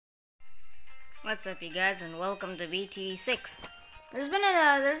What's up, you guys, and welcome to BT6. There's a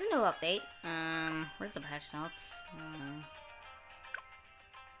new update. Where's the patch notes?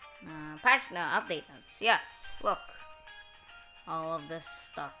 Update notes. Yes, look, all of this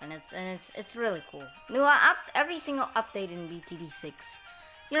stuff, and it's really cool. Every single update in BTD6,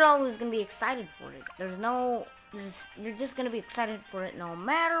 you're always gonna be excited for it. You're just gonna be excited for it no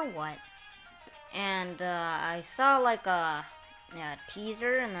matter what. And I saw like a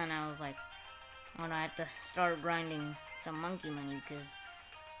teaser, and then I was like, oh no, I have to start grinding some monkey money because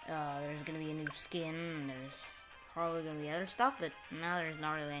there's gonna be a new skin, and there's probably gonna be other stuff, but now there's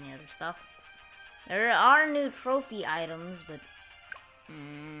not really any other stuff. There are new trophy items, but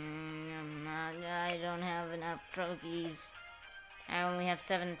I don't have enough trophies. I only have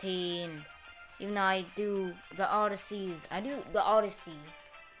 17. Even though I do the Odysseys. I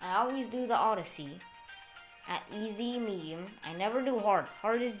always do the Odyssey at easy, medium. I never do hard.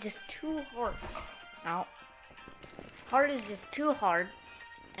 Hard is just too hard. No. Hard is just too hard,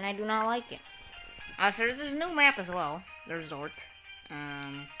 and I do not like it. So there's a new map as well. The resort.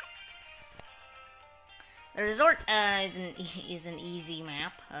 The resort is an easy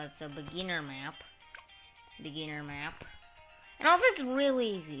map. It's a beginner map. And also it's really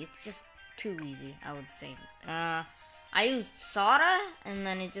easy. It's just too easy, I would say. I used soda, and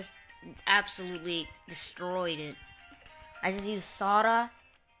then it just absolutely destroyed it. I just used soda,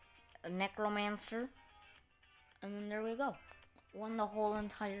 a necromancer, and then there we go. Won the whole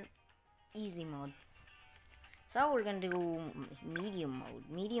entire easy mode. So we're gonna do medium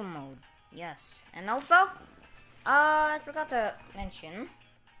mode. Yes. And also, I forgot to mention.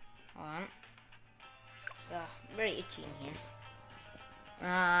 Hold on. It's very itchy in here.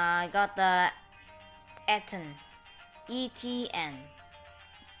 I got the etienne. etienne.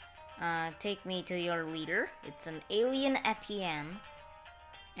 Take me to your leader. It's an alien Etienne,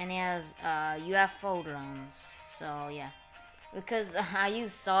 and he has UFO drones. So yeah, because I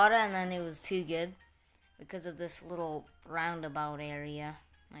used soda and then it was too good because of this little roundabout area.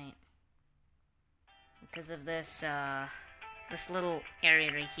 Wait, because of this this little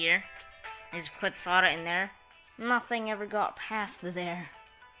area right here. I just put soda in there. Nothing ever got past there.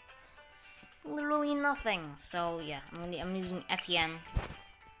 Literally nothing. So yeah, I'm using Etienne.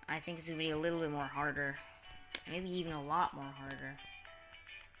 I think it's gonna be a little bit more harder. Maybe even a lot more harder.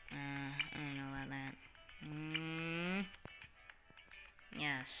 I don't know about that.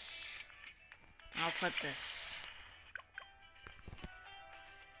 Yes. I'll put this.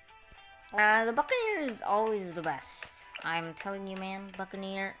 The Buccaneer is always the best. I'm telling you, man,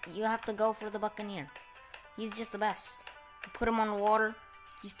 Buccaneer, you have to go for the Buccaneer. He's just the best. You put him on the water,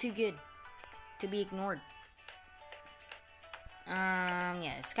 he's too good to be ignored.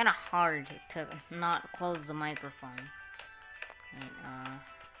 Yeah, it's kind of hard to not close the microphone. Wait,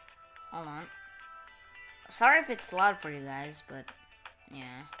 hold on. Sorry if it's loud for you guys, but,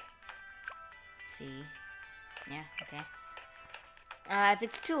 yeah. Let's see. Yeah, okay. If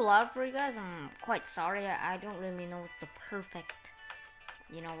it's too loud for you guys, I'm quite sorry. I don't really know what's the perfect,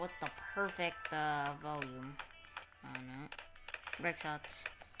 volume. I don't know. Grape shots.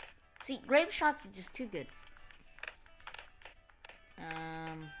 See, grape shots is just too good.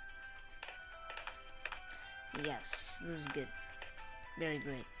 Yes, this is good. Very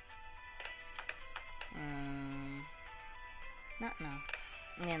great. Not now.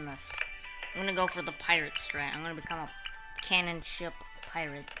 And this. I'm gonna go for the pirate strat. I'm gonna become a cannon ship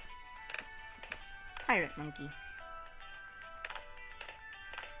pirate. Pirate monkey.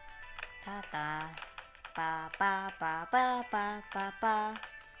 Ta ta. Ba ba ba ba ba ba ba.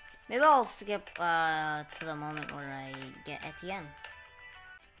 Maybe I'll skip to the moment where I get Etienne.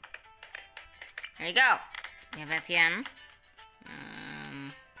 There you go. We have Etienne.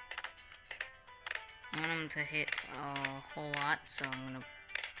 I want him to hit a whole lot, so I'm gonna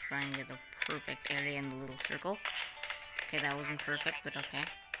try and get the perfect area in the little circle. Okay, that wasn't perfect, but okay.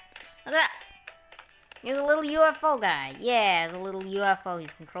 Look at that! He's a little UFO guy. Yeah, the little UFO.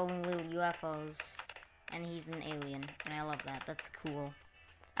 He's controlling little UFOs. And he's an alien, and I love that. That's cool.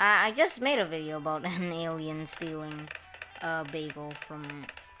 I just made a video about an alien stealing a bagel from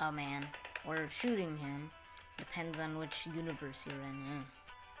a man, or shooting him. Depends on which universe you're in.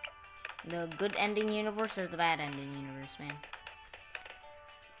 The good ending universe or the bad ending universe, man.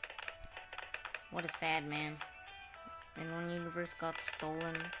 What a sad man. In one universe got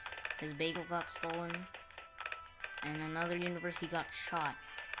stolen, his bagel got stolen. In another universe he got shot.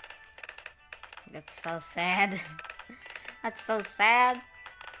 That's so sad. That's so sad.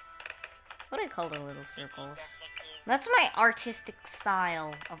 What do I call the little circles? That's my artistic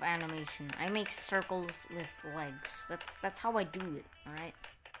style of animation. I make circles with legs. That's how I do it, alright?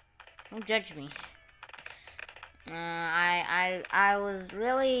 Don't judge me. I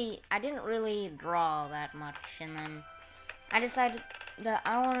didn't really draw that much, and then I decided that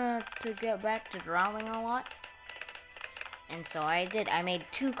I wanted to get back to drawing a lot. And so I did. I made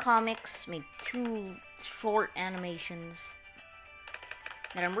 2 comics, made 2 short animations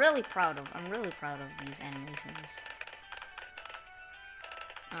that I'm really proud of. I'm really proud of these animations.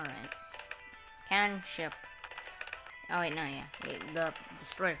 Alright. Cannon ship. Oh wait, no, yeah. The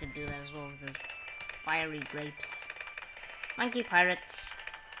destroyer could do that as well with his fiery grapes. Monkey pirates.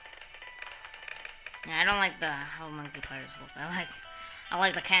 Yeah, I don't like how monkey pirates look. I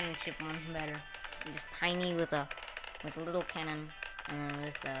like the cannon ship one better. It's just tiny with a little cannon and then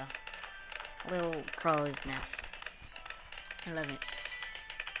with a little crow's nest. I love it.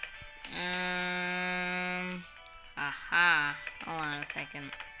 Aha. Hold on a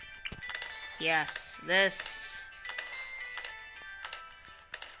second. Yes, this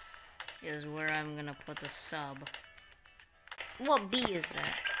is where I'm gonna put the sub. What bee is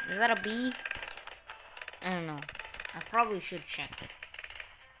that? Is that a bee? I don't know. I probably should check it.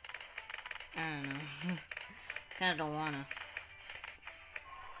 I don't know. Kinda don't wanna.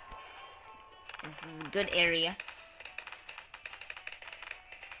 This is a good area.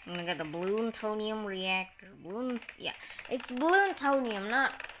 I'm gonna get the plutonium reactor. Yeah, it's plutonium,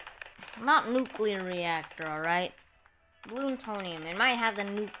 not nuclear reactor. All right, plutonium. It might have the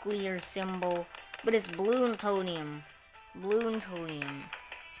nuclear symbol, but it's plutonium. Plutonium.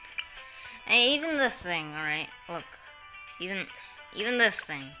 And even this thing. All right, look. Even this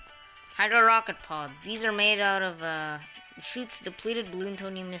thing. Hydro rocket pod. These are made out of shoots depleted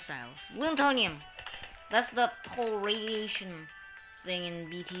plutonium missiles. Plutonium. That's the whole radiation thing in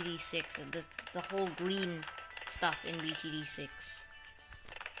BTD6. The whole green stuff in BTD6.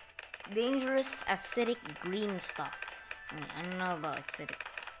 Dangerous acidic green stuff. I don't know about acidic.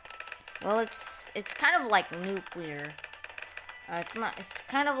 Well, it's kind of like nuclear. It's not. It's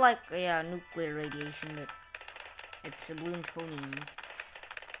kind of like nuclear radiation, but it's a plutonium.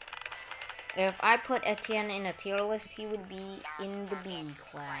 If I put Etienne in a tier list, he would be in the B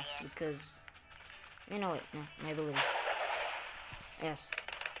class because. You know, wait, no, my ability. Yes.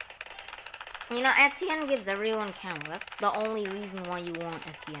 You know, Etienne gives everyone camo. That's the only reason why you want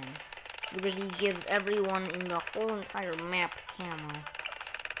Etienne. Because he gives everyone in the whole entire map camo.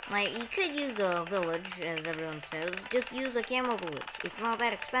 Like, you could use a village, as everyone says. Just use a camo village. It's not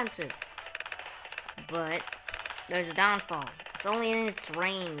that expensive. But, there's a downfall. It's only in its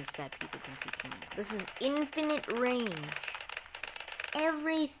range that people can see camo. This is infinite range.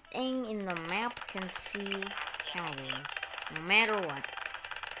 Everything in the map can see camo village. No matter what.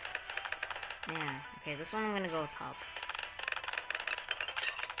 Yeah, okay, this one I'm gonna go top.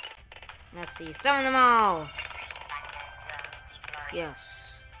 Let's see, summon them all! Yes.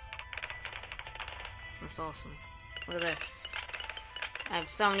 That's awesome. Look at this. I have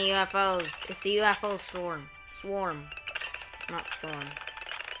so many UFOs. It's a UFO swarm. Swarm. Not storm.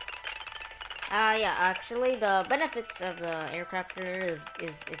 Yeah, actually, the benefits of the aircraft carrier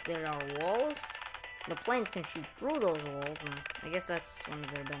is if there are walls, the planes can shoot through those walls, and I guess that's one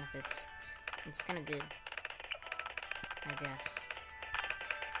of their benefits. It's kind of good, I guess.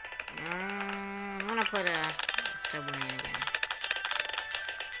 I'm gonna put a submarine again.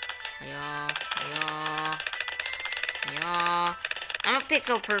 Hiya. I'm a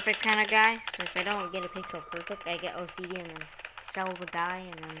pixel perfect kind of guy, so if I don't get a pixel perfect, I get OCD and then sell the die,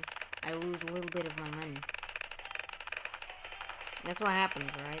 and then I lose a little bit of my money. That's what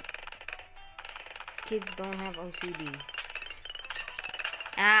happens, right? Kids don't have OCD.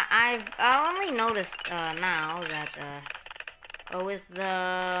 I've only noticed now that with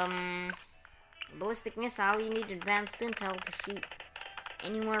the ballistic missile, you need advanced intel to shoot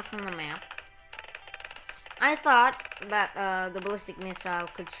anywhere from the map. I thought that the ballistic missile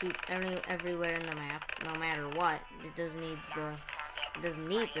could shoot everywhere in the map, no matter what. It doesn't need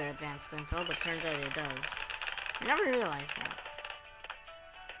the advanced intel, but turns out it does. I never realized that.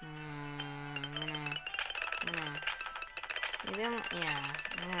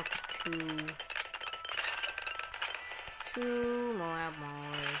 I'm gonna put two Moab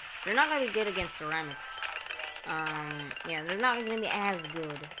Maulers. They're not gonna be good against ceramics. Yeah, they're not gonna be as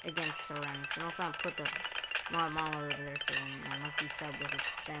good against ceramics. And also, I'll put the Moab Mauler over there so my monkey sub with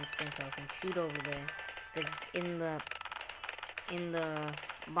its advanced intel can shoot over there, because it's in the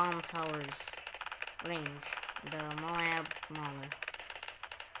bomb tower's range. The Moab Mauler.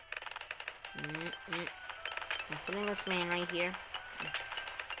 I'm putting this man right here.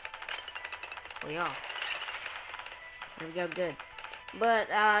 Oh yeah. There we go, good. But,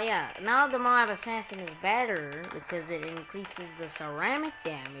 yeah, now the Moab Assassin is better because it increases the ceramic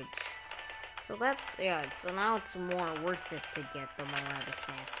damage So that's, yeah, so now it's more worth it to get the Moab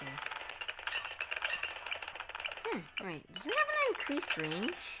Assassin. Right, does it have an increased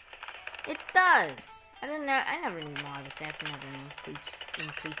range? It does! I never knew Moab Assassin had an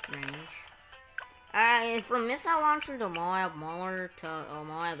increased range. From Missile Launcher to Moab Mauler to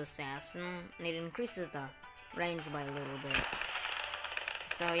Moab Assassin, it increases the range by a little bit.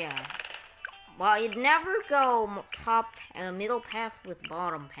 So yeah. Well, you'd never go middle path with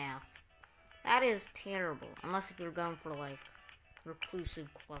bottom path. That is terrible. Unless if you're going for like reclusive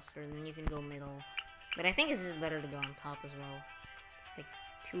cluster, then you can go middle. But I think it's just better to go on top as well. Like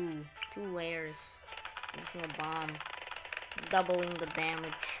two layers, using a bomb, doubling the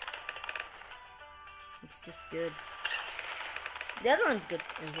damage. It's just good. The other one's good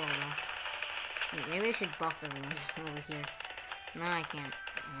as well though. Wait, maybe I should buff everyone over here. No, I can't.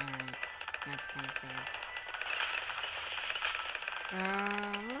 Alright, that's kind of sad.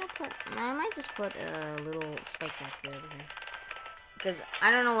 I might just put a little spike factory over here. Because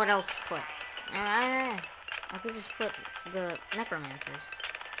I don't know what else to put. I could just put the necromancers.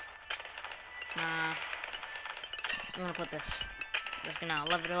 I'm gonna put this. Just gonna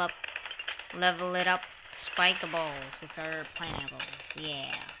level it up, spike balls, which are pineapples.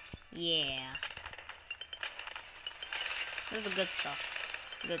 Yeah. This is the good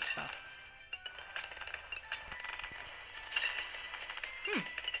stuff. Good stuff.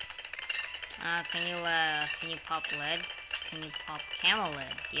 Can you pop lead? Can you pop camel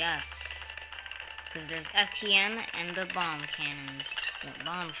lead? Yes. Because there's Etienne and the bomb cannons. The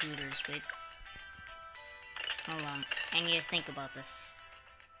bomb shooters, wait. Hold on. I need to think about this.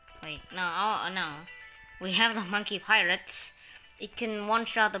 Wait, no, no. We have the monkey pirates. It can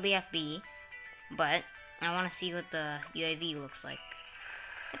one-shot the BFB. But I want to see what the UAV looks like.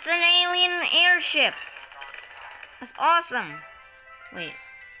 It's an alien airship! That's awesome! Wait.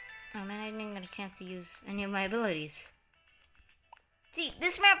 Oh man, I didn't get a chance to use any of my abilities. See,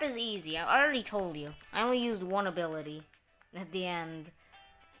 this map is easy. I already told you. I only used one ability at the end.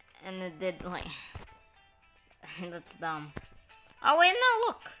 And it did, like... That's dumb. Oh wait, no,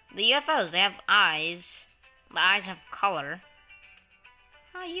 look. The UFOs, they have eyes. The eyes have color.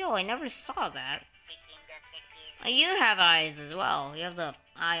 Oh, yo, I never saw that. Oh, you have eyes as well. You have the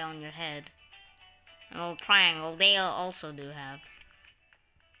eye on your head. A little triangle, they also do have.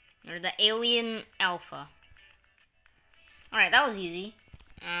 Or the Alien Alpha. Alright, that was easy.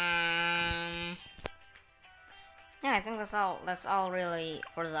 Yeah, I think that's all really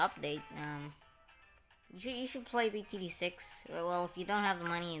for the update. You should play BTD6. Well, if you don't have the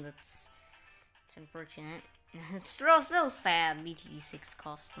money, it's unfortunate. It's so sad BTD6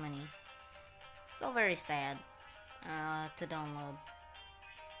 costs money. So very sad to download.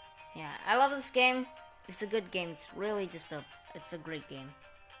 Yeah, I love this game. It's a good game. It's really just it's a great game.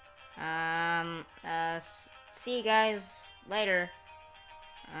 See you guys later,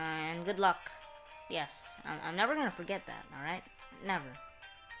 and good luck. Yes, I'm never gonna forget that, alright? Never.